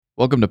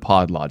Welcome to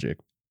PodLogic,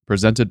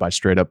 presented by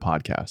Straight Up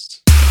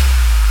Podcasts.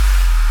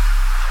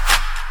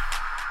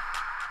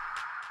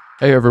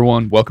 Hey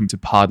everyone, welcome to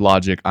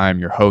PodLogic. I am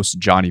your host,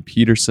 Johnny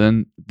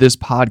Peterson. This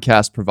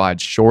podcast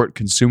provides short,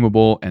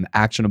 consumable, and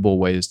actionable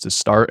ways to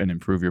start and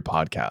improve your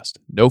podcast.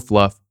 No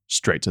fluff,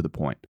 straight to the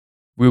point.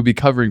 We will be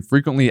covering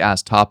frequently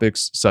asked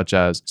topics such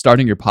as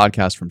starting your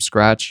podcast from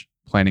scratch,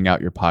 planning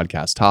out your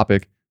podcast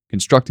topic,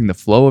 constructing the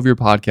flow of your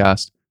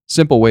podcast,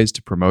 simple ways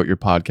to promote your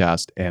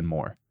podcast, and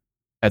more.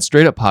 At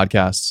Straight Up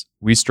Podcasts,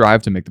 we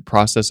strive to make the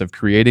process of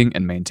creating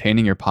and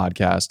maintaining your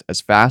podcast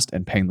as fast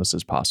and painless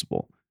as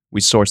possible.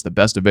 We source the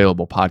best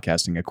available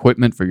podcasting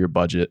equipment for your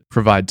budget,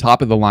 provide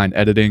top-of-the-line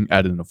editing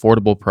at an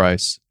affordable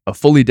price, a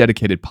fully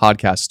dedicated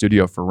podcast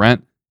studio for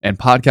rent, and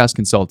podcast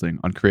consulting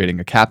on creating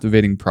a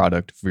captivating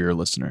product for your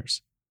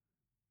listeners.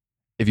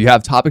 If you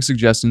have topic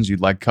suggestions you'd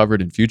like covered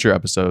in future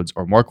episodes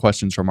or more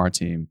questions from our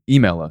team,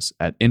 email us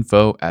at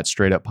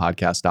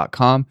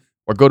info@straightuppodcast.com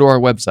or go to our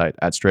website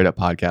at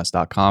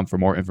straightuppodcast.com for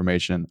more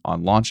information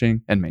on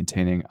launching and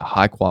maintaining a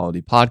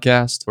high-quality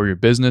podcast for your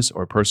business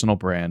or personal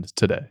brand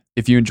today.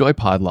 If you enjoy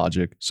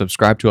PodLogic,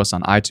 subscribe to us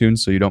on iTunes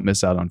so you don't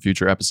miss out on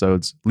future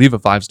episodes, leave a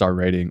 5-star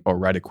rating, or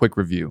write a quick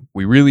review.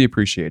 We really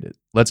appreciate it.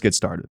 Let's get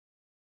started.